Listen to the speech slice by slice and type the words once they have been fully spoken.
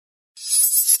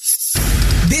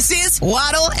This is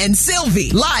Waddle and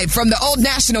Sylvie, live from the Old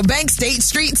National Bank State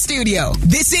Street studio.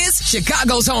 This is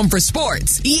Chicago's home for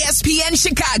sports. ESPN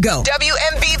Chicago.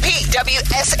 WMVP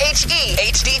WSHE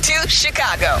HD2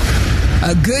 Chicago.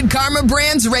 A Good Karma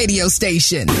Brands radio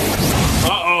station.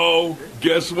 Uh-oh.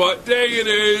 Guess what day it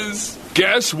is?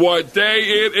 Guess what day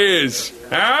it is?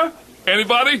 Huh?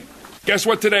 Anybody? Guess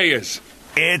what today is?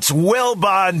 It's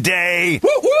Wilbon Day.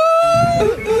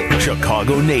 Woo-hoo!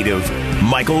 Chicago native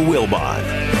Michael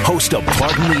Wilbon, host of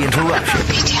Pardon the Interruption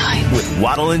with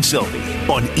Waddle and Sylvie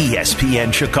on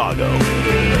ESPN Chicago.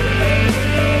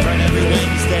 Every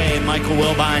Wednesday, Michael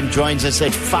Wilbon joins us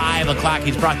at 5 o'clock.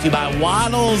 He's brought to you by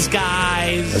Waddles,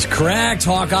 guys. That's correct.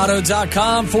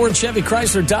 HawkAuto.com. Ford, Chevy,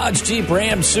 Chrysler, Dodge, Jeep,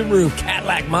 Ram, Subaru,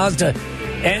 Cadillac, Mazda,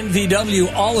 and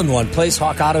VW all in one place.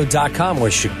 HawkAuto.com,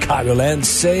 where Chicagoland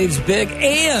saves big,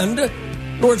 and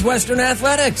Northwestern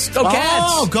Athletics. Go Cats.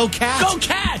 Oh, go Cats. Go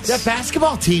Cats. That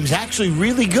basketball team's actually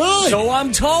really good. So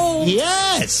I'm told.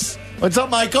 Yes. What's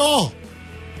up, Michael?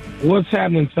 What's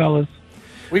happening, fellas?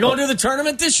 We going to the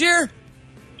tournament this year?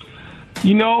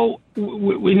 You know,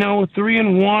 we know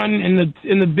 3-1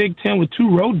 in the Big Ten with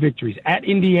 2 road victories at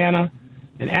Indiana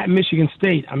and at Michigan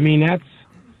State. I mean,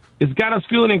 it's got us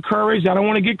feeling encouraged. I don't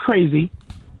want to get crazy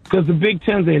because the Big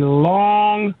Ten's a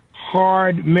long,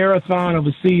 hard marathon of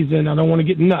a season. I don't want to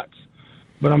get nuts,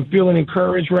 but I'm feeling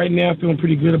encouraged right now. Feeling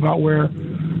pretty good about where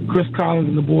Chris Collins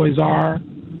and the boys are.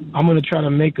 I'm going to try to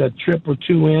make a trip or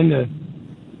two in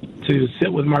to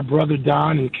sit with my brother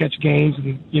Don and catch games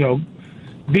and, you know,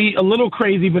 be a little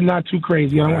crazy, but not too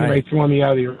crazy. I don't want anybody throwing me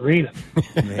out of the arena.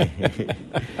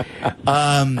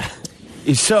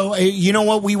 So, you know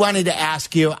what? We wanted to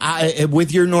ask you,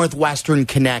 with your Northwestern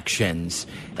connections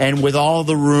and with all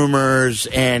the rumors,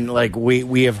 and like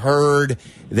we have heard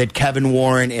that Kevin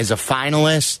Warren is a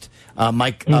finalist.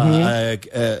 Mike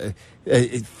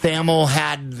Thamel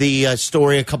had the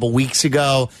story a couple weeks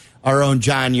ago. Our own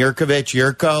John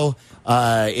Yurko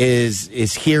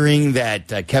is hearing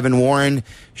that Kevin Warren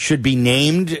should be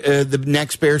named the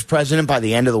next Bears president by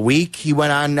the end of the week. He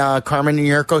went on Carmen and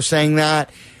Yurko saying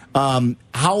that.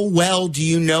 How well do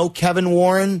you know Kevin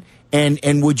Warren,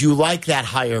 and would you like that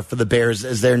hire for the Bears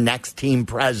as their next team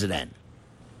president?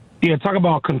 Yeah, talk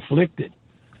about conflicted.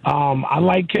 I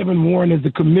like Kevin Warren as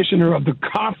the commissioner of the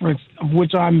conference, of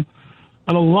which I'm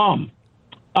an alum.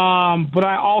 But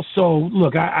I also,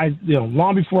 look, I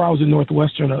long before I was in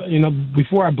Northwestern,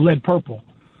 before I bled purple,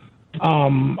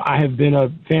 I have been a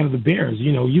fan of the Bears.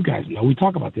 You know, you guys know, we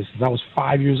talk about this since I was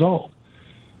 5 years old.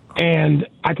 And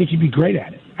I think he'd be great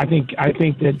at it. I think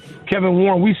that Kevin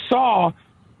Warren, we saw,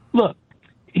 look,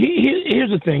 here's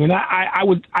the thing, and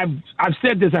I've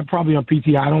said this probably on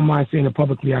PTI. I don't mind saying it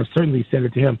publicly. I've certainly said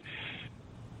it to him.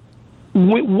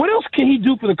 What else can he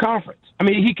do for the conference? I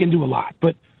mean, he can do a lot,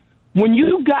 but when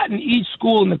you've gotten each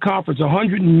school in the conference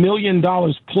 $100 million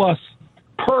plus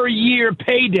per year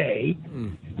payday,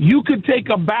 you could take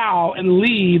a bow and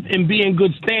leave and be in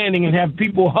good standing and have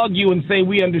people hug you and say,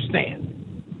 we understand.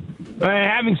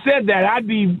 Having said that, I'd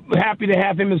be happy to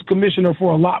have him as commissioner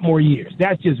for a lot more years.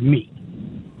 That's just me.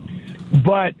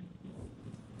 But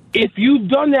if you've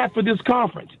done that for this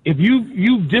conference, if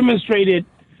you've demonstrated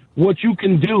what you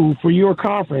can do for your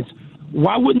conference,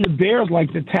 why wouldn't the Bears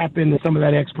like to tap into some of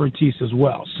that expertise as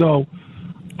well? So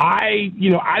I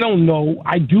don't know.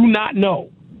 I do not know.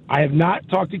 I have not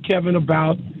talked to Kevin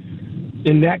about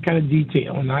in that kind of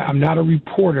detail, and I'm not a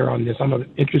reporter on this. I'm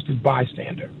an interested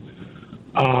bystander,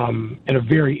 and a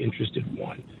very interested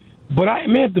one. But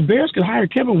if the Bears could hire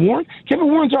Kevin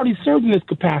Warren's already served in this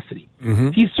capacity.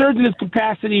 Mm-hmm. He served in this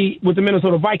capacity with the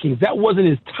Minnesota Vikings. That wasn't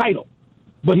his title,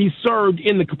 but he served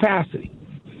in the capacity.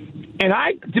 And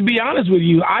to be honest with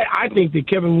you, I think that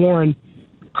Kevin Warren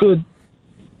could,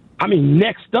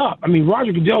 next up.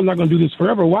 Roger Goodell's not going to do this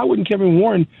forever. Why wouldn't Kevin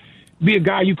Warren be a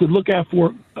guy you could look at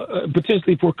for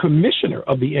potentially for commissioner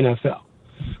of the NFL?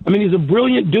 He's a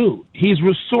brilliant dude. He's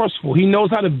resourceful. He knows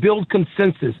how to build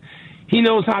consensus. He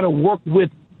knows how to work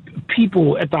with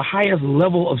people at the highest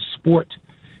level of sport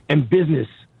and business,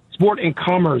 sport and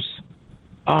commerce.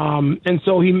 And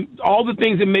so all the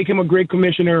things that make him a great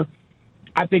commissioner,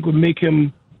 I think would make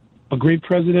him a great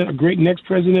president, a great next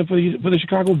president for the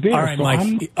Chicago Bears. All right, so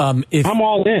Mike. I'm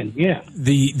all in. Yeah.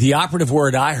 The operative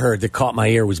word I heard that caught my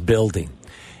ear was building,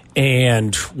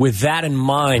 and with that in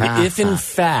mind, if in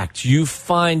fact you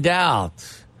find out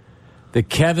that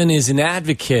Kevin is an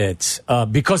advocate,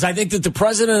 because I think that the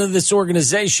president of this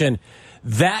organization,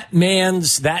 that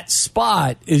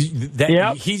spot is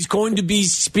that he's going to be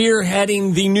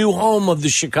spearheading the new home of the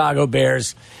Chicago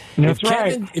Bears. That's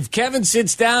right. If Kevin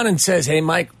sits down and says, "Hey,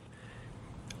 Mike,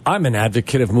 I'm an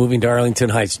advocate of moving to Arlington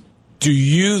Heights," do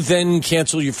you then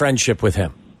cancel your friendship with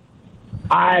him?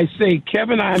 I say,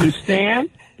 Kevin, I understand.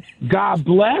 God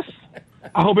bless.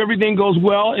 I hope everything goes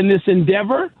well in this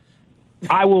endeavor.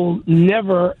 I will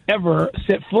never, ever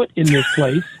set foot in this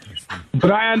place.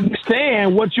 But I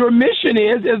understand what your mission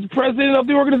is as president of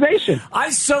the organization. I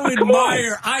so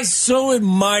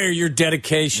admire your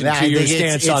dedication to your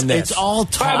stance on this. It's all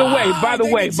talk. By the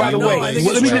way,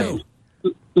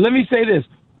 let me say this.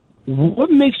 What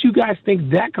makes you guys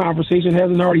think that conversation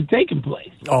hasn't already taken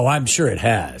place? Oh, I'm sure it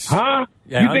has. Huh?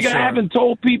 Yeah, you think I haven't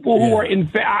told people who are in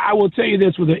fact? I will tell you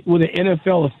this with an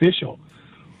NFL official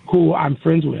who I'm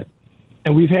friends with,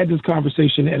 and we've had this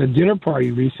conversation at a dinner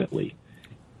party recently.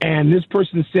 And this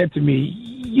person said to me,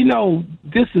 you know,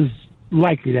 this is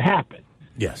likely to happen.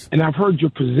 Yes. And I've heard your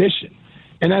position.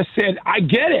 And I said, I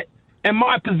get it. And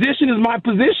my position is my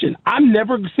position. I'm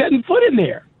never setting foot in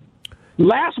there.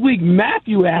 Last week,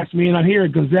 Matthew asked me, and I'm here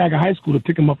at Gonzaga High School to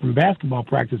pick him up from basketball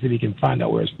practice if he can find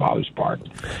out where his father's parked.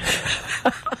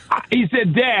 He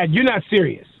said, Dad, you're not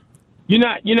serious. You're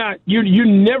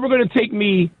never going to take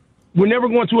me. We're never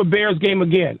going to a Bears game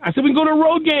again. I said, we can go to a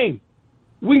road game.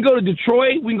 We can go to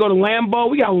Detroit. We can go to Lambeau.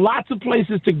 We got lots of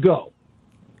places to go.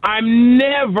 I'm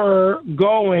never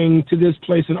going to this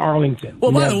place in Arlington.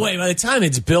 Well, by the way, by the time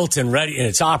it's built and ready and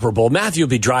it's operable, Matthew will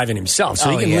be driving himself,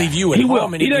 so he can leave you at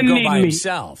home and he can go by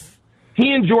himself.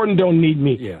 He and Jordan don't need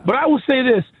me. Yeah. But I will say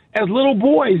this. As little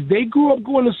boys, they grew up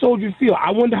going to Soldier Field.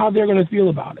 I wonder how they're going to feel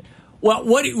about it.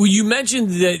 Well, you mentioned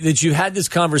that you had this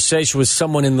conversation with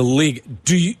someone in the league.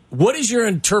 What is your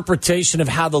interpretation of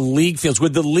how the league feels?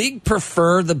 Would the league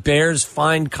prefer the Bears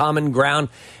find common ground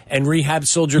and rehab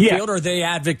Soldier Field, or are they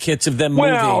advocates of them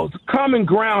moving? Well, common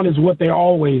ground is what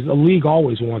a league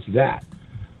always wants that.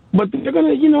 But they're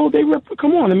going to,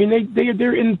 come on. I mean,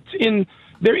 they're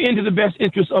into the best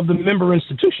interest of the member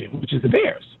institution, which is the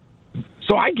Bears.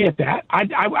 So I get that. I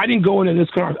didn't go into this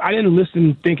conversation. I didn't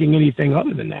listen thinking anything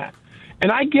other than that.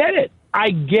 And I get it.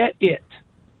 I get it.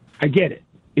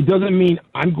 It doesn't mean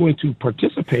I'm going to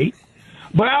participate.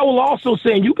 But I will also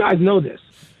say, and you guys know this,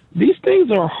 these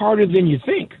things are harder than you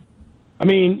think. I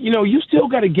mean, you still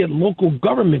got to get local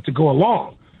government to go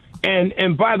along.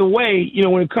 And by the way,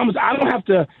 when it comes, I don't have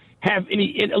to have a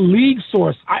league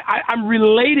source. I'm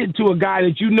related to a guy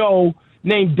that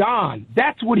named Don.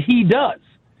 That's what he does.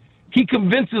 He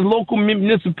convinces local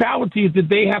municipalities that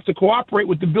they have to cooperate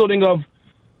with the building of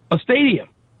a stadium.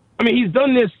 I mean, he's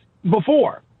done this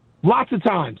before, lots of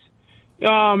times.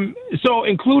 So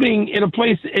including in a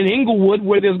place in Inglewood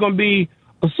where there's going to be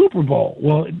a Super Bowl.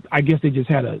 Well, I guess they just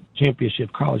had a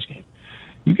championship college game.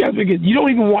 You guys, you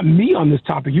don't even want me on this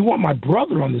topic. You want my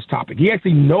brother on this topic. He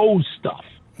actually knows stuff.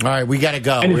 All right, we got to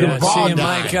go. And we're seeing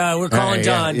Mike. We're calling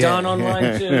Don. Don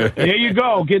online too. There you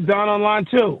go. Get Don online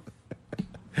too.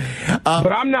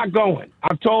 But I'm not going.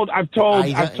 I'm calling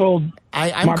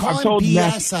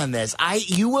BS on this.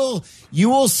 You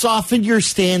will soften your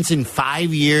stance in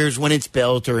 5 years when it's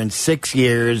built, or in 6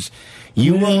 years.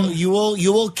 You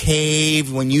will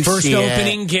cave when you first see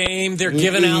opening game. They're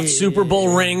giving out Super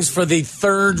Bowl rings for the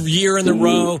third year in the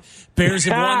row. Bears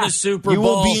have won the Super Bowl. You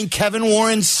will be in Kevin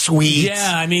Warren's suite.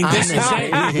 Yeah, I mean, this is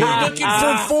we're looking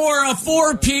for a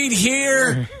four-peat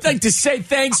here. I'd like to say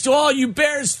thanks to all you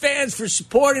Bears fans for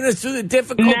supporting us through the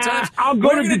difficult times. I'll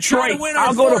go to Detroit. Try to win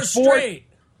our fourth straight.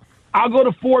 I'll go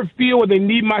to Ford Field where they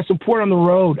need my support on the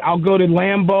road. I'll go to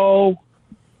Lambeau.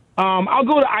 I'll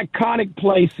go to iconic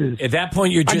places. At that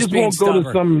point, you're just being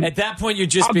stubborn. At that point, you're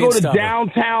just being stubborn. I'll go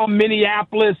to downtown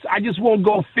Minneapolis. I just won't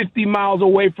go 50 miles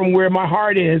away from where my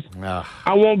heart is.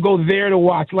 I won't go there to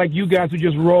watch like you guys who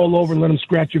just roll over and let them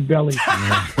scratch your belly.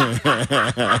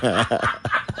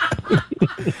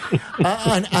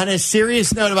 On a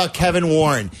serious note about Kevin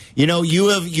Warren, we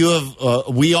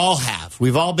all have.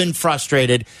 We've all been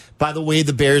frustrated by the way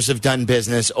the Bears have done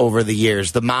business over the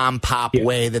years, the mom-pop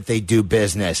way that they do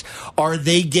business. Are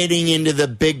they getting into the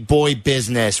big boy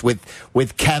business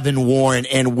with Kevin Warren?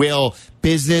 And will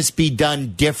business be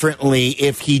done differently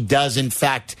if he does, in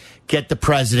fact, get the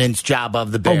president's job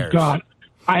of the Bears? Oh, God.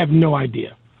 I have no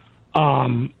idea.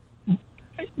 When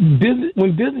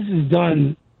business is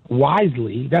done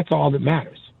wisely, that's all that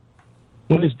matters.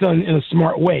 When it's done in a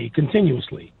smart way,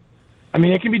 continuously. I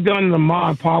mean, it can be done in a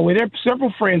mom-and-pop way. There are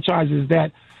several franchises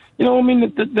that, the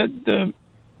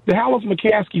Hallis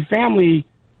McCaskey family,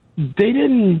 they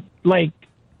didn't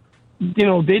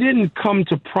come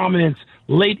to prominence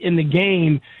late in the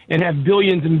game and have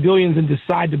billions and billions and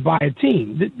decide to buy a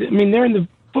team. I mean, they're in the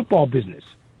football business.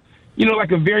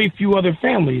 Like a very few other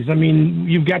families. I mean,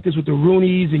 you've got this with the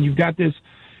Rooneys, and you've got this,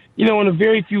 in a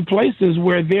very few places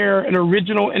where they're an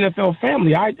original NFL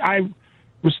family. I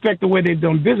respect the way they've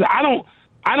done business. I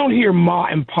don't hear ma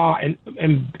and pa and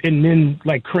then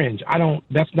like cringe.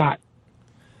 That's not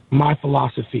my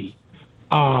philosophy.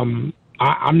 I'm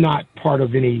not part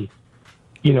of any,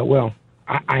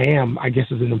 I am, I guess,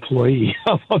 as an employee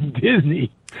of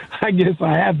Disney. I guess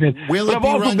I have been. Will it be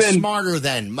run smarter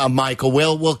then, Michael?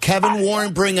 Will Kevin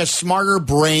Warren bring a smarter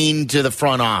brain to the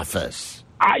front office?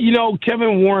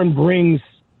 Kevin Warren brings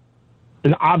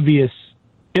an obvious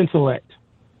intellect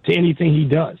to anything he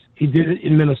does. He did it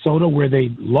in Minnesota where they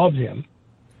loved him,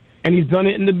 and he's done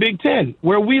it in the Big Ten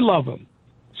where we love him.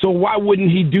 So why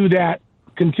wouldn't he do that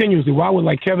continuously? Why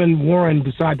would Kevin Warren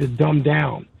decide to dumb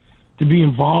down to be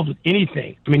involved with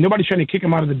anything? I mean, nobody's trying to kick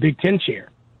him out of the Big Ten chair.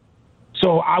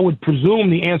 So I would presume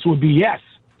the answer would be yes.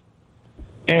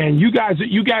 And you guys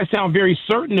sound very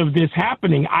certain of this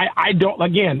happening. I don't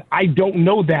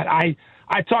know that. I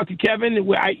talked to Kevin.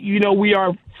 We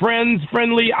are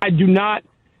friendly. I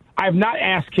have not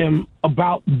asked him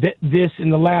about this in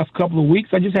the last couple of weeks.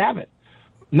 I just haven't.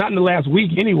 Not in the last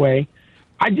week anyway.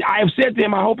 I have said to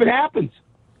him, I hope it happens.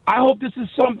 I hope this is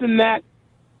something that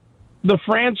the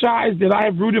franchise that I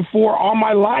have rooted for all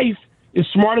my life is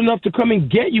smart enough to come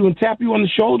and get you and tap you on the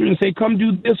shoulder and say, come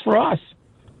do this for us.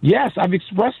 Yes, I've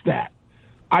expressed that.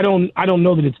 I don't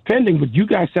know that it's pending, but you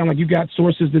guys sound like you got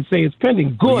sources that say it's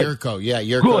pending. Good.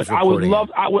 Yurko's good. I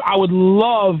would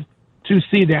love to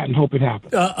see that and hope it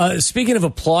happens. Speaking of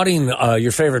applauding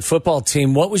your favorite football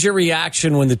team, what was your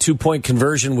reaction when the 2-point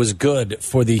conversion was good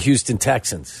for the Houston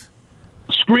Texans?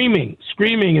 Screaming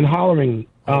and hollering.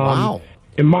 Wow.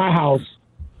 In my house.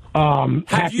 And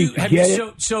I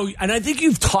think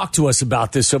you've talked to us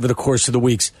about this over the course of the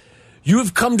weeks. You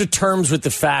have come to terms with the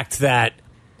fact that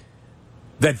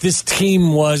this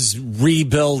team was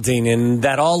rebuilding and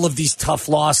that all of these tough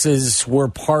losses were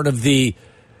part of the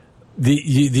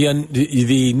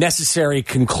necessary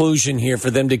conclusion here for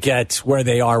them to get where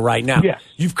they are right now. Yes.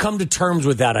 You've come to terms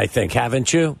with that, I think,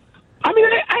 haven't you? I mean,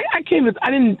 I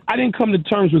didn't come to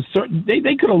terms with certain.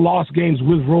 They could have lost games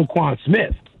with Roquan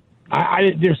Smith.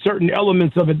 There's certain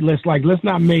elements of it. Let's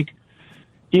not make,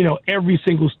 every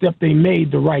single step they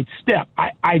made the right step.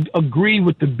 I agree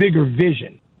with the bigger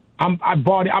vision. I'm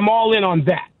all in on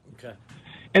that. Okay.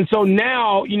 And so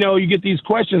now, you get these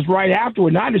questions right afterward.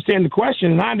 And I understand the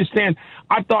question, and I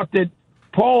thought that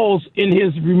Paul's in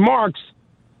his remarks.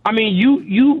 I mean,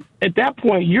 you at that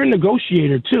point you're a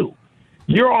negotiator too.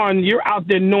 You're out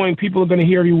there knowing people are going to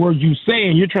hear every word you say,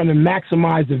 and you're trying to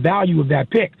maximize the value of that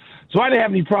pick. So I didn't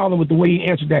have any problem with the way he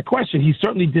answered that question. He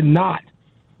certainly did not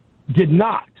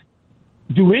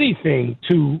do anything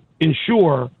to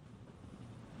ensure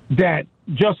that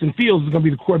Justin Fields is going to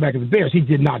be the quarterback of the Bears. He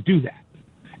did not do that.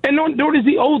 And nor does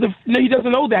he he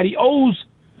doesn't owe that. He owes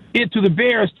it to the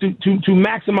Bears to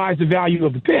maximize the value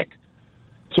of the pick.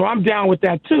 So I'm down with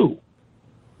that too.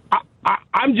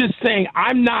 I'm just saying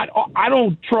I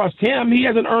don't trust him. He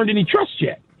hasn't earned any trust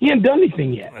yet. He hasn't done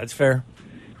anything yet. That's fair.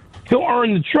 He'll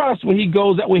earn the trust when he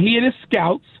and his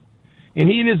scouts and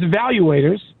he and his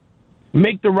evaluators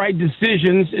make the right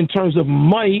decisions in terms of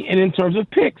money and in terms of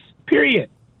picks,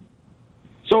 period.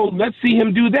 So let's see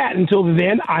him do that. Until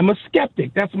then, I'm a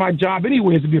skeptic. That's my job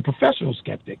anyway, is to be a professional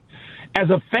skeptic. As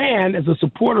a fan, as a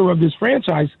supporter of this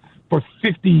franchise for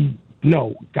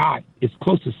it's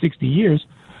close to 60 years,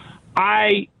 I'm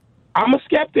a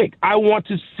skeptic. I want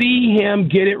to see him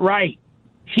get it right.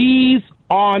 He's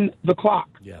on the clock.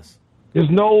 Yes. There's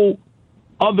no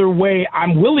other way.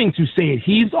 I'm willing to say it.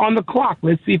 He's on the clock.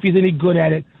 Let's see if he's any good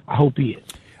at it. I hope he is.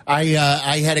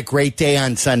 I had a great day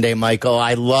on Sunday, Michael.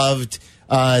 I loved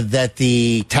that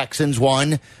the Texans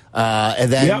won,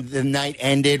 and then the night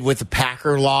ended with a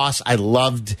Packer loss. I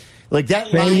loved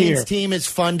that Lions team is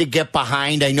fun to get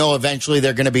behind. I know eventually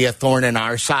they're going to be a thorn in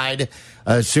our side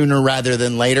sooner rather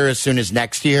than later, as soon as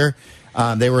next year.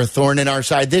 They were a thorn in our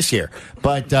side this year.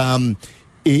 But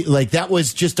that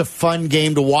was just a fun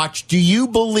game to watch. Do you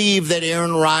believe that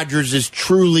Aaron Rodgers is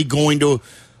truly going to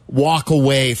walk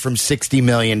away from $60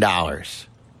 million? I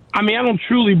mean, I don't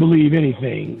truly believe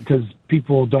anything because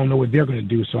people don't know what they're going to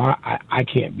do, so I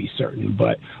can't be certain.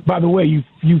 But, by the way,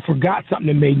 you forgot something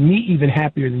that made me even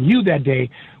happier than you that day,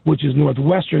 which is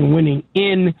Northwestern winning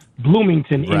in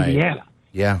Bloomington, Indiana.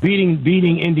 Yeah.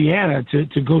 Beating Indiana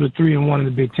to go to 3-1 in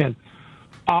the Big Ten.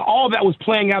 All that was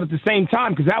playing out at the same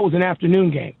time because that was an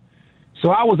afternoon game.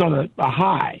 So I was on a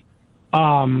high.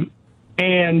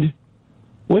 And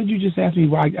what did you just ask me?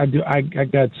 Why I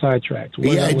got sidetracked.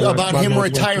 About him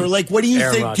retiring. What do you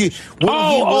Aaron think?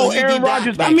 Aaron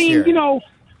Rodgers. I mean,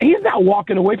 he's not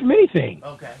walking away from anything.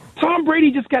 Okay. Tom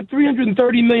Brady just got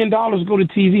 $330 million to go to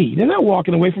TV. They're not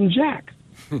walking away from Jack.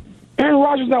 Aaron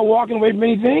Rodgers not walking away from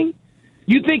anything.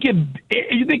 You think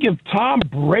if Tom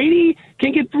Brady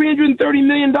can get $330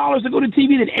 million to go to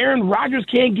TV, that Aaron Rodgers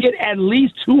can't get at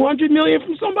least $200 million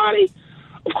from somebody?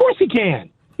 Of course he can.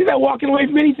 He's not walking away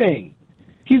from anything.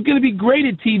 He's going to be great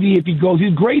at TV if he goes.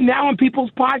 He's great now on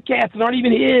people's podcasts that aren't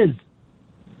even his.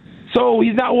 So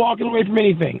he's not walking away from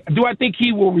anything. Do I think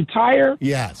he will retire?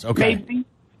 Yes. Okay. Maybe.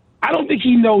 I don't think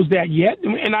he knows that yet,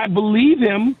 and I believe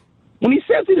him when he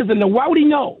says he doesn't know. Why would he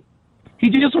know? He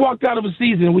just walked out of a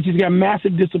season in which he's got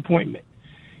massive disappointment.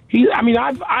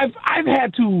 I've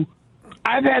had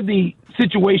the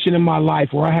situation in my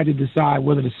life where I had to decide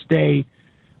whether to stay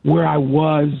where I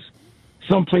was,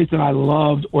 someplace that I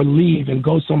loved, or leave and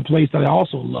go someplace that I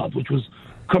also loved, which was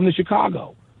come to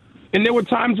Chicago. And there were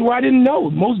times where I didn't know.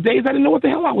 Most days I didn't know what the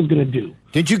hell I was going to do.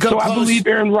 Did you come close? I believe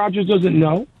Aaron Rodgers doesn't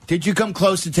know. Did you come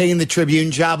close to taking the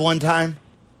Tribune job one time?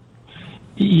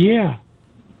 Yeah,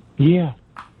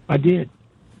 I did.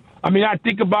 I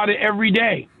think about it every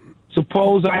day.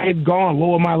 Suppose I had gone,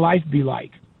 what would my life be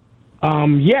like?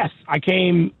 Yes, I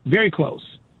came very close.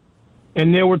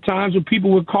 And there were times where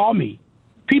people would call me.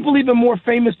 People even more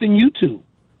famous than you two.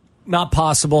 Not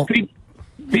possible.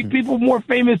 People more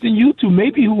famous than you two,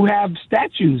 maybe who have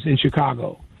statues in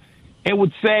Chicago, and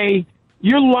would say,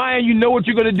 "You're lying. You know what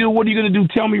you're going to do. What are you going to do?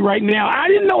 Tell me right now." I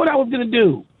didn't know what I was going to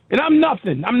do. And I'm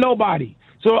nothing. I'm nobody.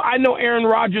 So I know Aaron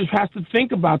Rodgers has to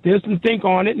think about this and think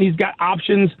on it, and he's got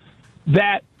options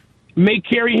that may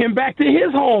carry him back to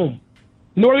his home,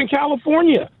 Northern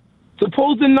California.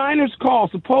 Suppose the Niners call.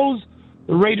 Suppose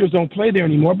the Raiders don't play there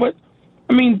anymore. But,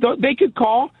 they could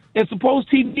call. And suppose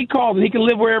TV calls and he can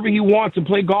live wherever he wants and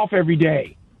play golf every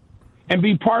day and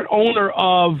be part owner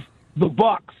of the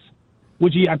Bucks,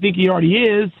 which I think he already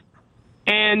is,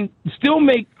 and still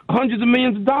make hundreds of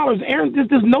millions of dollars.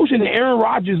 This notion that Aaron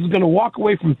Rodgers is going to walk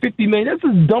away from $50 million, that's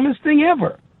the dumbest thing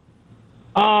ever.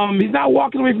 He's not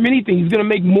walking away from anything. He's going to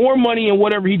make more money in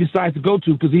whatever he decides to go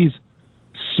to because he's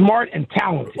smart and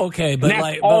talented. Okay, but and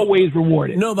that's always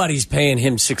rewarded. Nobody's paying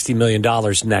him $60 million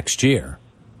next year.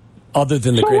 Other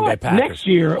than the Green Bay Packers. Next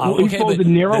year, he's supposed to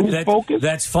narrow his focus?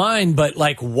 That's fine, but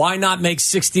why not make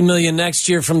 $60 million next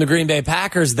year from the Green Bay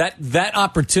Packers? That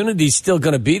opportunity is still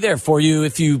going to be there for you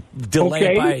if you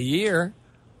delay it by a year.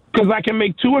 Because I can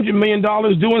make $200 million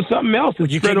doing something else and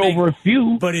spread over a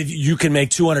few. But if you can make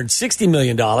 $260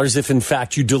 million if, in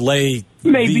fact, you delay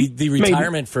the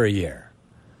retirement for a year.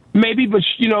 Maybe, but,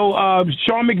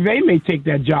 Sean McVay may take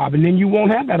that job, and then you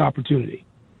won't have that opportunity.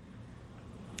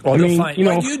 Well,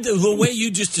 the way you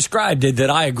just described it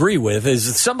that I agree with is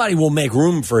that somebody will make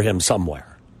room for him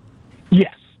somewhere.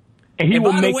 Yes. And he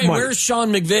will make money. Where's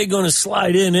Sean McVay going to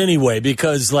slide in anyway?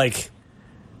 Because, a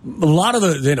lot of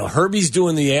the, Herbie's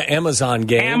doing the Amazon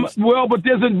games. But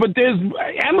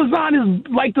Amazon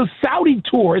is like the Saudi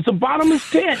tour. It's a bottomless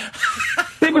pit.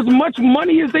 They have as much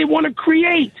money as they want to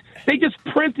create. They just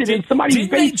printed in somebody's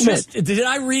basement. Did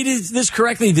I read this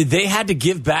correctly? Did they had to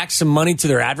give back some money to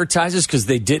their advertisers because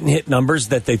they didn't hit numbers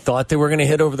that they thought they were going to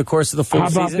hit over the course of the full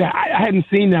season? How about that? I hadn't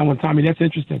seen that one, Tommy. That's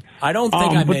interesting. I don't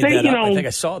think I made that up. I think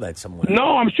I saw that somewhere.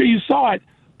 No, I'm sure you saw it.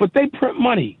 But they print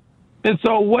money. And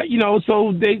so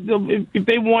if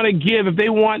they want to give, if they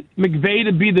want McVay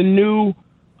to be the new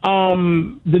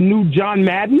John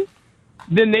Madden,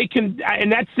 then they can,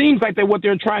 and that seems like what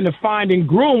they're trying to find and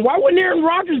groom. Why wouldn't Aaron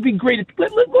Rodgers be great?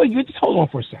 Just hold on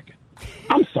for a second.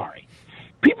 I'm sorry.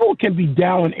 People can be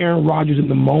down on Aaron Rodgers in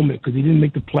the moment because he didn't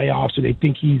make the playoffs or they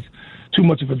think he's too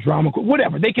much of a drama.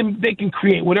 Whatever. They can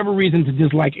create whatever reason to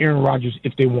dislike Aaron Rodgers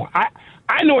if they want.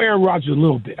 I know Aaron Rodgers a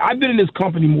little bit. I've been in his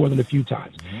company more than a few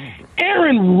times.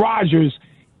 Aaron Rodgers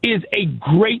is a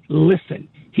great listen.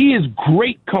 He is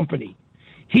great company.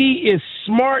 He is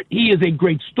smart. He is a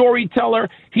great storyteller.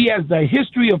 He has the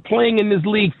history of playing in this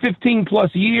league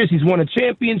 15-plus years. He's won a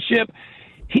championship.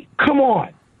 Come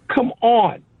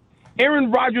on.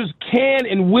 Aaron Rodgers can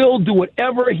and will do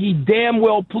whatever he damn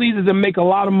well pleases and make a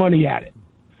lot of money at it.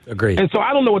 Agreed. And so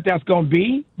I don't know what that's going to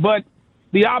be, but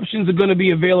the options are going to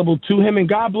be available to him, and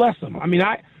God bless him.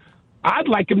 I'd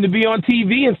like him to be on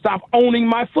TV and stop owning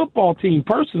my football team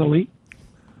personally.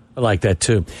 I like that,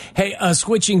 too. Hey,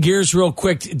 switching gears real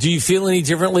quick, do you feel any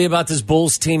differently about this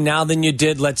Bulls team now than you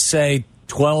did, let's say,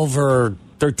 12 or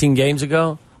 13 games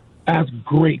ago? That's a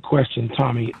great question,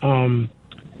 Tommy.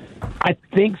 I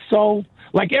think so.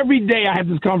 Every day I have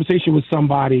this conversation with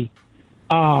somebody.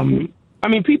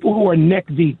 People who are neck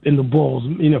deep in the Bulls,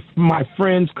 my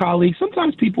friends, colleagues,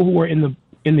 sometimes people who are in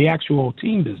the actual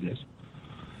team business.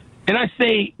 And I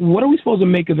say, what are we supposed to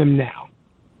make of them now?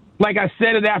 Like I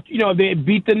said it after, they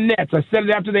beat the Nets. I said it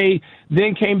after they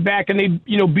then came back and they,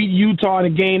 beat Utah in a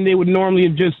game they would normally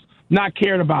have just not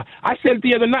cared about. I said it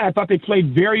the other night. I thought they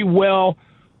played very well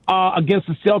against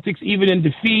the Celtics, even in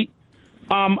defeat.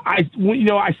 I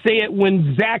say it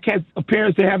when Zach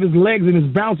appears to have his legs in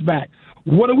his bounce back.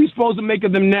 What are we supposed to make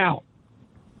of them now?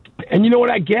 And you know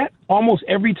what I get? Almost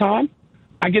every time,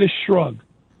 I get a shrug.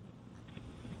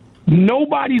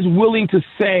 Nobody's willing to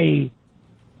say,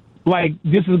 like,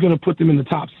 this is going to put them in the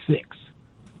top 6.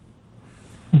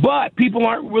 But people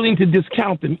aren't willing to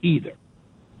discount them either.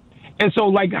 And so,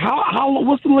 like,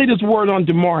 what's the latest word on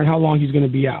DeMar and how long he's going to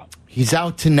be out? He's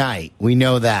out tonight. We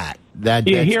know that.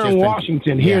 Here in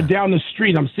Washington, here down the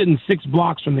street, I'm sitting 6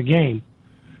 blocks from the game,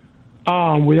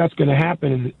 where that's going to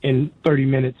happen in 30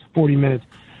 minutes, 40 minutes.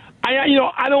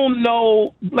 I don't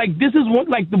know. Like, this is what,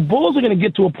 like, the Bulls are going to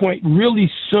get to a point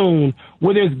really soon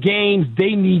where there's games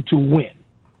they need to win,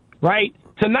 right?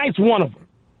 Tonight's one of them.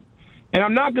 And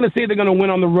I'm not going to say they're going to win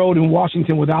on the road in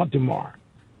Washington without DeMar.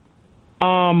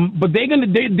 But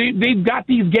they've got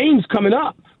these games coming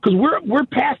up because we're at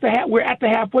the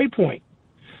halfway point.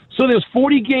 So there's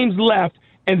 40 games left,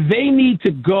 and they need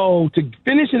to go to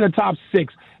finish in the top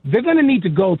 6. They're going to need to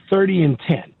go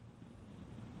 30-10.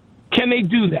 Can they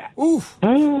do that? Oof.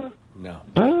 No. No.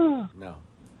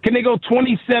 Can they go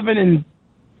 27-13?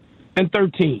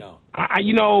 No.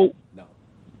 No.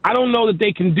 I don't know that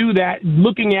they can do that.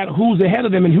 Looking at who's ahead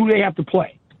of them and who they have to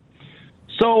play.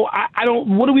 So I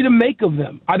don't. What are we to make of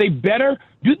them? Are they better?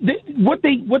 What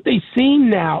they seem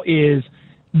now is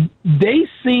they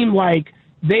seem like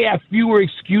they have fewer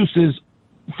excuses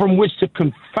from which to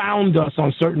confound us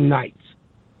on certain nights.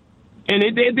 And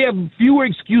they have fewer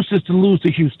excuses to lose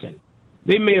to Houston.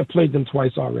 They may have played them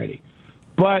twice already.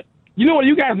 But,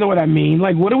 you guys know what I mean.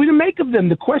 Like, what are we to make of them?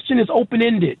 The question is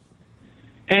open-ended.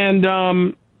 And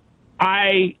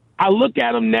I look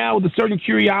at them now with a certain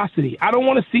curiosity. I don't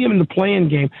want to see them in the play-in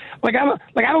game. I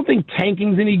don't think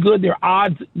tanking's any good. Their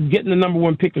odds getting the number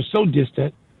 1 pick are so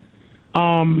distant.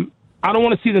 I don't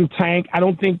want to see them tank. I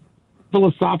don't think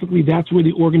philosophically that's where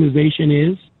the organization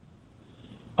is.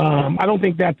 I don't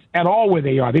think that's at all where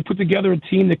they are. They put together a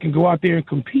team that can go out there and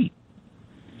compete.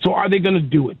 So are they going to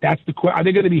do it? That's the question. Are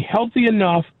they going to be healthy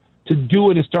enough to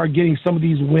do it and start getting some of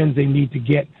these wins they need to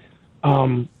get,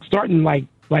 starting like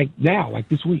now, like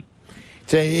this week?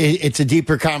 It's a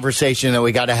deeper conversation that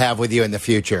we got to have with you in the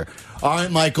future. All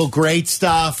right, Michael, great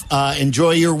stuff.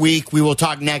 Enjoy your week. We will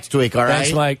talk next week, all right?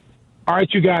 Thanks, Mike. All right,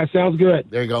 you guys. Sounds good.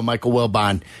 There you go. Michael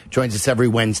Wilbon joins us every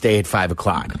Wednesday at 5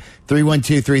 o'clock.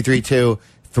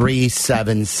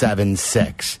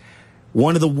 312-332-3776.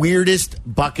 One of the weirdest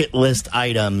bucket list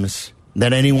items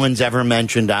that anyone's ever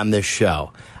mentioned on this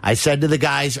show. I said to the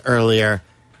guys earlier,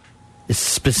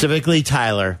 specifically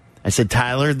Tyler, I said,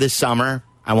 Tyler, this summer,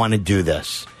 I want to do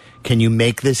this. Can you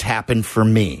make this happen for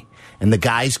me? And the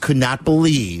guys could not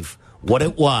believe what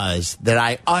it was that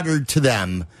I uttered to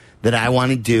them that I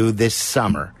want to do this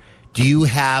summer. Do you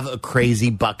have a crazy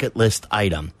bucket list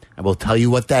item? I will tell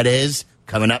you what that is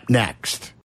coming up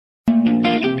next.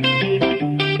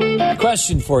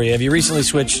 Question for you. Have you recently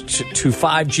switched to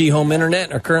 5G home internet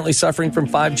and are currently suffering from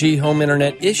 5G home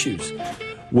internet issues?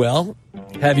 Well,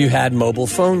 have you had mobile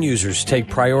phone users take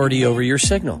priority over your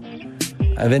signal?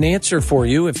 I have an answer for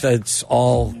you. If that's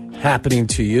all happening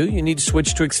to you, you need to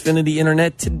switch to Xfinity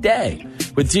Internet today.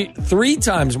 With 3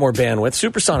 times more bandwidth,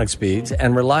 supersonic speeds,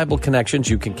 and reliable connections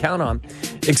you can count on,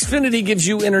 Xfinity gives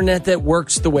you internet that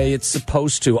works the way it's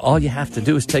supposed to. All you have to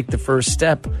do is take the first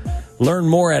step. Learn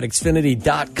more at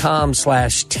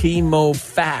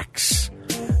Xfinity.com/TMOFax.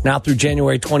 Now through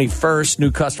January 21st,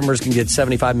 new customers can get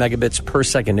 75 megabits per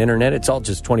second internet. It's all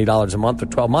just $20 a month for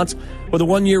 12 months with a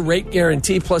 1-year rate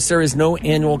guarantee. Plus, there is no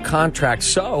annual contract,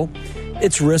 so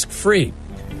it's risk-free.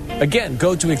 Again,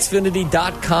 go to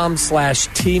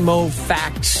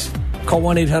Xfinity.com/TMOFax. Call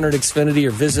 1-800-XFINITY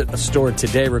or visit a store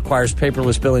today. Requires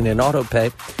paperless billing and auto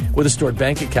pay. With a stored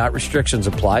bank account, restrictions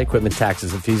apply. Equipment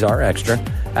taxes and fees are extra.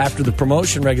 After the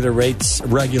promotion, regular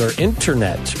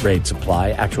internet rates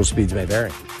apply. Actual speeds may vary.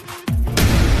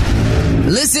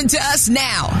 Listen to us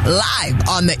now, live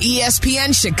on the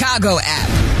ESPN Chicago app.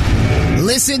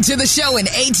 Listen to the show in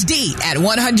HD at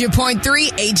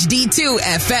 100.3 HD2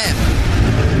 FM.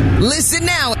 Listen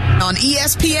now on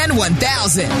ESPN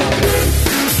 1000.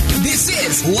 This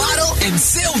is Waddle and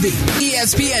Sylvie,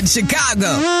 ESPN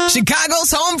Chicago,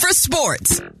 Chicago's home for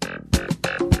sports.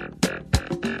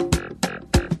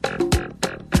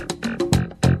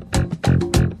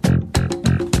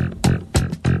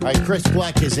 All right, Chris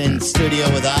Fleck is in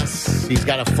studio with us. He's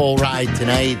got a full ride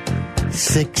tonight,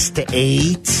 6 to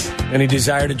 8. Any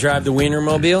desire to drive the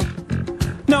Wienermobile?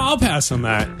 No, I'll pass on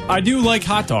that. I do like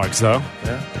hot dogs, though.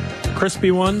 Yeah. Crispy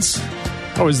ones,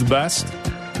 always the best.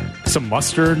 some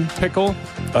mustard pickle.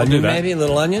 I'll do Onion, that. maybe a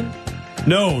little onion.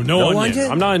 No onion.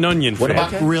 onion? I'm not an onion What fan.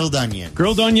 about grilled onion?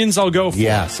 Grilled onions? I'll go for.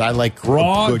 Yes, I like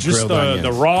Raw, good just grilled the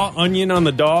onions. raw onion on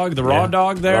the dog, the raw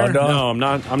dog there. Raw dog.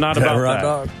 No, I'm not about Raw that.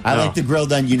 dog. I No. like the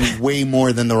grilled onion way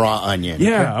more than the raw onion.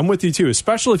 Yeah, I'm with you too.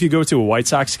 Especially if you go to a White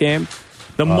Sox game,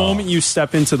 the moment you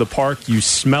step into the park, you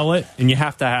smell it and you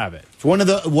have to have it, It's one of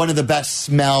the best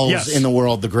smells Yes. in the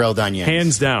world. The grilled onion,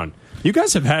 hands down. You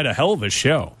guys have had a hell of a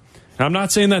show. And I'm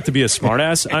not saying that to be a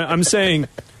smartass. I'm saying,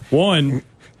 one,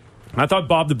 I thought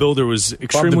Bob the Builder was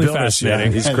extremely Builder's, fascinating.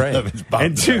 yeah, he's great.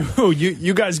 And two,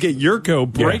 you guys get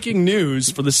Yurko breaking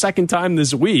news for the second time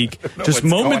this week, just what's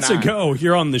moments going on. ago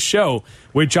here on the show,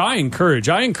 which I encourage.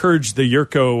 I encourage the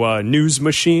Yurko news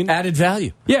machine. Added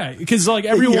value. Yeah, because like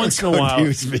every The once in a Yurko while,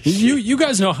 news machine. you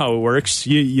guys know how it works.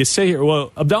 You say here,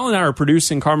 well, Abdallah and I are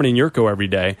producing Carmen and Yurko every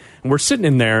day, and we're sitting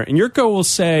in there, and Yurko will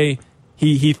say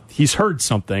he's heard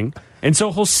something. And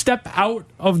so he'll step out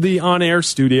of the on-air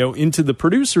studio into the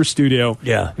producer studio.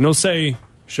 Yeah. And he'll say,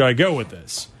 should I go with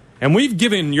this? And we've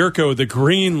given Yurko the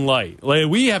green light. Like,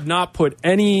 we have not put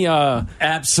any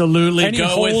Absolutely. any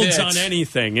go with holds it. on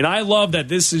anything. And I love that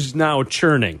this is now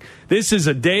churning. This is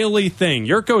a daily thing.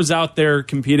 Yurko's out there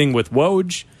competing with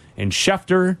Woj and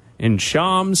Schefter and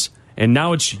Shams, and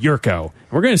now it's Yurko.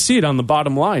 We're going to see it on the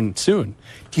bottom line soon.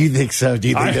 Do you think so? Do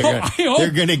you think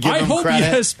they're going to give him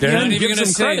credit? They're not ESPN even gives going to him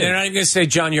say. credit. They're not even going to say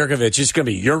John Yurkovich. It's going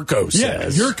to be Yurko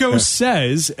says. Yeah, Yurko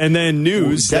says, and then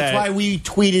news. That's why we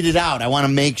tweeted it out. I want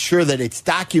to make sure that it's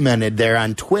documented there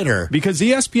on Twitter. Because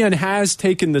ESPN has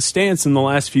taken the stance in the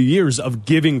last few years of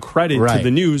giving credit to Right.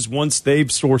 the news once they've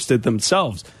sourced it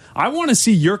themselves. I want to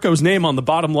see Yurko's name on the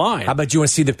bottom line. How about you want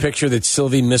to see the picture that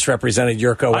Sylvie misrepresented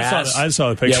Yurko as? I saw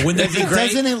the picture. Yeah, wouldn't that be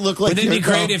great? Doesn't it look like Wouldn't it be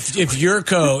Yurko? great if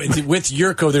Yurko, with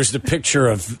Yurko, there's the picture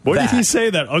of What that. did he say?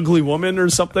 That ugly woman or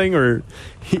something? Or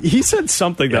he said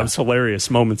something that was hilarious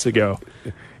moments ago.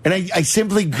 And I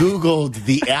simply Googled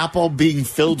the apple being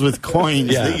filled with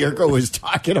coins Yeah. that Yurko was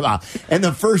talking about. And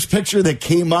the first picture that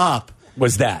came up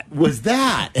Was that was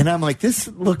that. And I'm like, this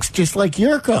looks just like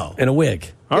Yurko. in a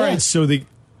wig? All Yeah. right,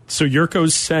 so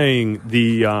Yurko's saying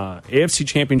the AFC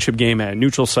Championship game at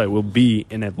neutral site will be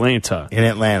in Atlanta. In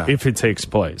Atlanta. If it takes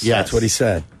place. Yes. That's what he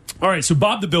said. All right, so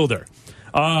Bob the Builder.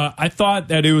 I thought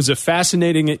that it was a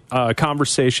fascinating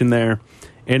conversation there.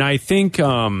 And I think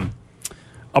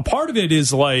a part of it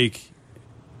is like,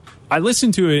 I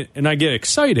listen to it and I get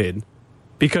excited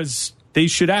because they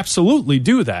should absolutely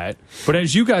do that. But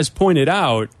as you guys pointed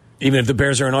out, Even if the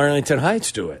Bears are in Arlington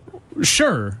Heights, do it.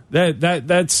 sure,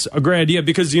 that's a great idea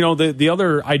because, you know, the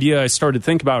other idea I started to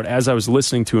think about as I was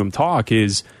listening to him talk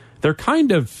is they're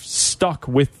kind of stuck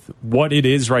with what it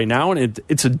is right now, and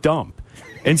it's a dump.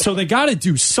 And so they got to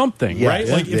do something, Yeah, right?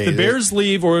 Like if they- the Bears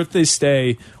leave or if they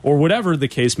stay or whatever the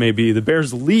case may be, the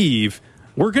Bears leave,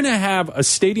 we're going to have a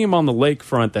stadium on the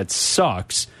lakefront that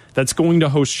sucks, that's going to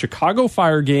host Chicago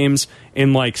Fire games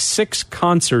and like 6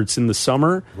 concerts in the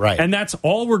summer. Right. And that's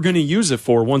all we're going to use it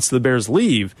for once the Bears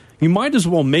leave. You might as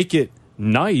well make it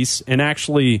nice and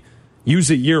actually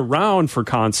use it year-round for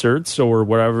concerts or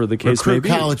whatever the case may Recruit be.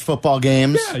 college football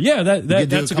games. Yeah, You could do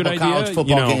that's a good couple idea. college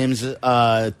football games,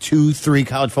 2-3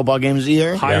 college football games a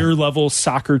year. Higher level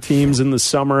soccer teams in the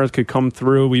summer could come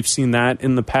through. We've seen that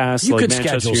in the past, You like could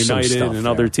Manchester schedule some United stuff and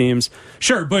there. other teams.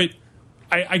 Sure, but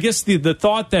I guess the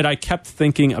thought that I kept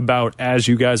thinking about as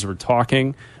you guys were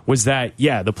talking was that,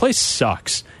 yeah, the place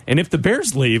sucks. And if the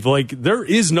Bears leave, like, there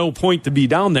is no point to be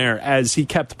down there, as he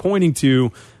kept pointing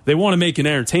to. They want to make an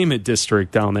entertainment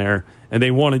district down there, and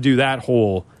they want to do that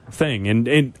whole thing.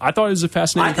 And I thought it was a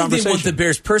fascinating I think conversation. they want the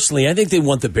Bears personally. I think they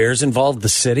want the Bears involved, the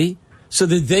city, so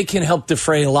that they can help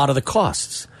defray a lot of the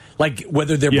costs. Like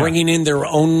whether they're Yeah. bringing in their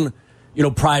own,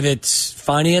 private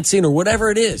financing or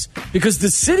whatever it is, because the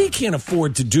city can't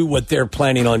afford to do what they're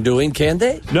planning on doing, can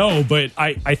they? No, but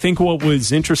I think what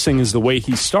was interesting is the way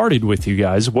he started with you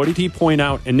guys. What did he point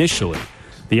out initially?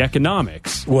 The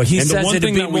economics. Well, he And the says one it'd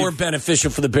thing be that more we've-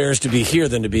 beneficial for the Bears to be here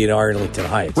than to be at Arlington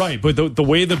Heights. Right, but the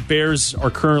way the Bears are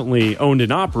currently owned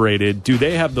and operated, do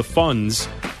they have the funds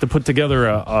to put together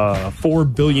a $4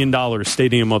 billion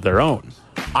stadium of their own?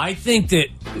 I think that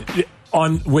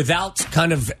without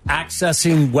kind of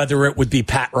accessing whether it would be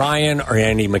Pat Ryan or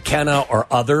Andy McKenna or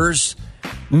others,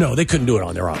 no, they couldn't do it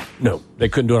on their own. No, they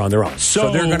couldn't do it on their own.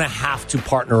 So they're going to have to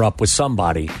partner up with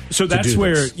somebody. So to that's do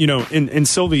where, this. and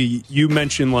Sylvie, you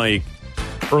mentioned like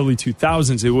early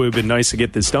 2000s, it would have been nice to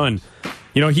get this done.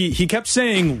 He kept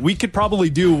saying we could probably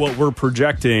do what we're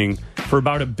projecting for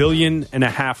about $1.5 billion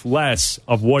less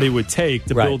of what it would take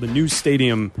to Right. build a new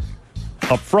stadium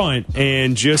up front,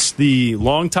 and just the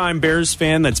longtime Bears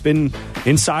fan that's been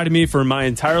inside of me for my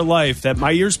entire life, that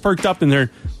my ears perked up and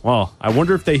they're, well, I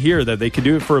wonder if they hear that they could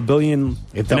do it for $1.5 billion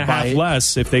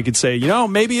less, if they could say,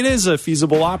 maybe it is a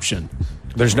feasible option.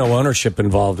 There's no ownership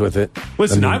involved with it.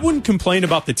 Listen, I wouldn't complain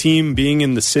about the team being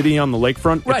in the city on the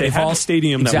lakefront if they had a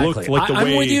stadium that looked like the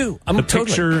way the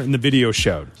picture and the video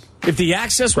showed. If the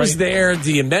access was there,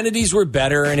 the amenities were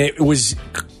better, and it was,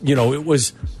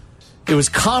 it was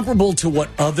comparable to what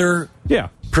other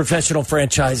professional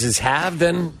franchises have,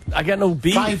 then I got no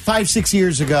beef. 5-6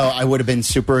 years ago, I would have been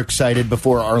super excited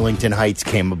before Arlington Heights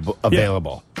came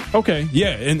available. Yeah. Okay, yeah,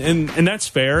 and that's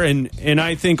fair, and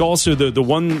I think also the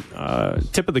one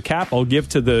tip of the cap I'll give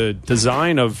to the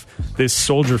design of this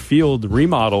Soldier Field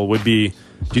remodel would be,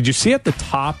 did you see at the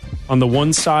top on the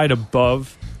one side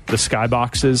above the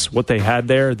skyboxes what they had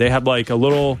there? They had like a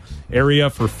little area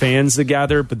for fans to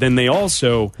gather, but then they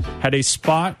also had a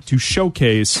spot to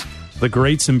showcase the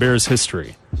Greats and Bears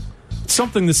history.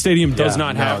 Something the stadium does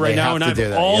not have right now, and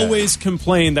I've always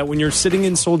complained that when you're sitting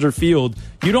in Soldier Field,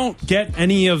 you don't get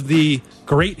any of the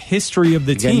great history of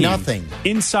the team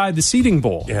inside the seating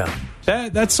bowl. Yeah.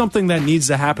 That's something that needs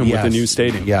to happen with the new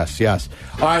stadium. Yes.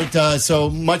 All right, so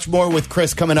much more with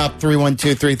Chris coming up,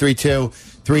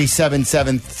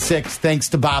 312-332-3776. Thanks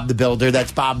to Bob the Builder.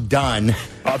 That's Bob Dunn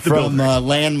from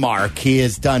Landmark. He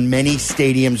has done many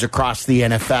stadiums across the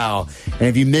NFL. And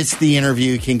if you missed the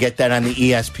interview, you can get that on the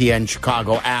ESPN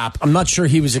Chicago app. I'm not sure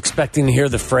he was expecting to hear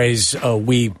the phrase,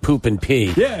 we poop and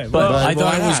pee. Yeah, but I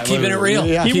thought he was keeping it real.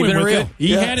 Yeah. Keeping it real.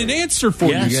 He had an answer for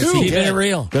you, too. Keeping it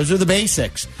real. Those are the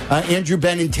basics. Andrew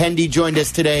Benintendi joined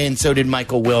us today, and so did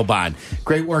Michael Wilbon.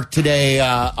 Great work today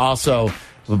also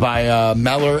by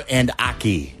Meller and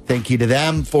Aki. Thank you to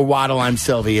them. For Waddle, I'm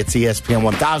Sylvie. It's ESPN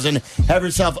 1000. Have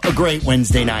yourself a great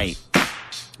Wednesday night.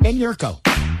 And Yurko.